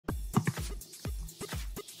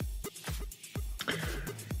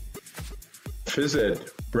Phys Ed,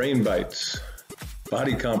 Brain Bites,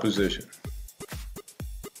 Body Composition.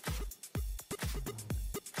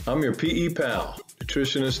 I'm your PE pal,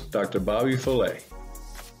 nutritionist Dr. Bobby Hefele.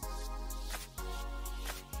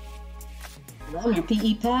 And I'm your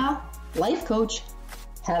PE pal, life coach,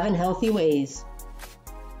 Having Healthy Ways.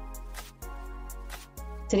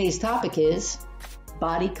 Today's topic is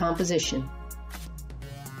body composition.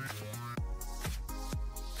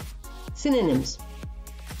 Synonyms: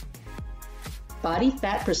 body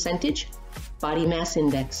fat percentage, body mass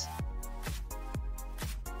index.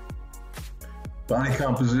 Body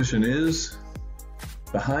composition is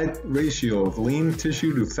the high ratio of lean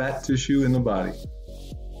tissue to fat tissue in the body.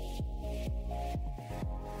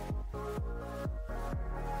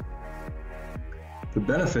 The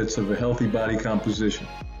benefits of a healthy body composition: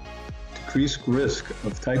 decreased risk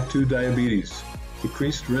of type 2 diabetes,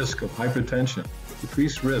 decreased risk of hypertension,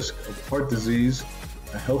 decreased risk of heart disease,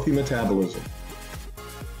 a healthy metabolism.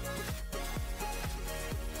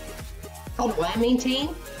 How do I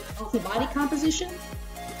maintain healthy body composition?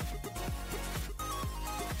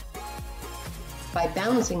 By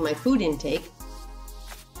balancing my food intake,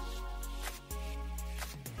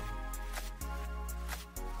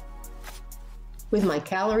 with my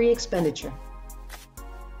calorie expenditure.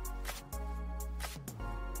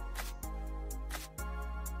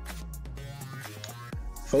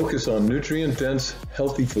 Focus on nutrient-dense,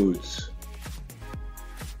 healthy foods.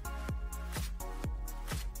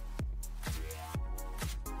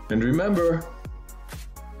 And remember,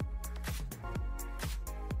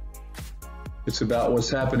 it's about what's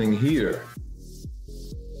happening here.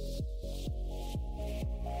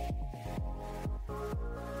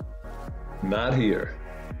 Not here.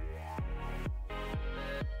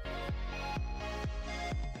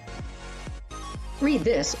 Read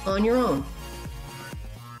this on your own.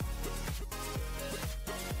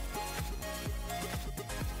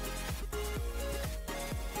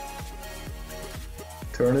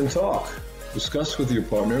 Turn and talk. Discuss with your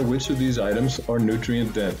partner which of these items are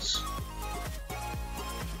nutrient dense.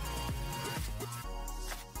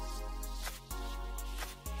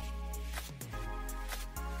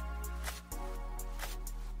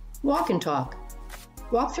 Walk and talk.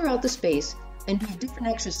 Walk throughout the space and do a different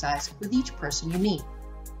exercise with each person you meet.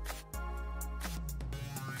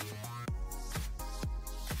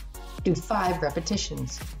 Do 5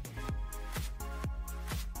 repetitions.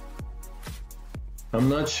 I'm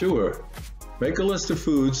not sure. Make a list of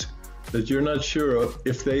foods that you're not sure of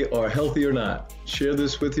if they are healthy or not. Share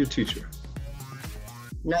this with your teacher.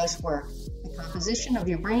 Nice work. The composition of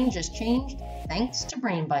your brain just changed thanks to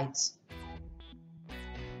Brain Bites.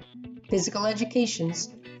 Physical Education's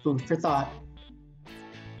Food for Thought.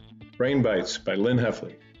 Brain Bites by Lynn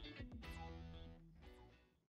Hefele.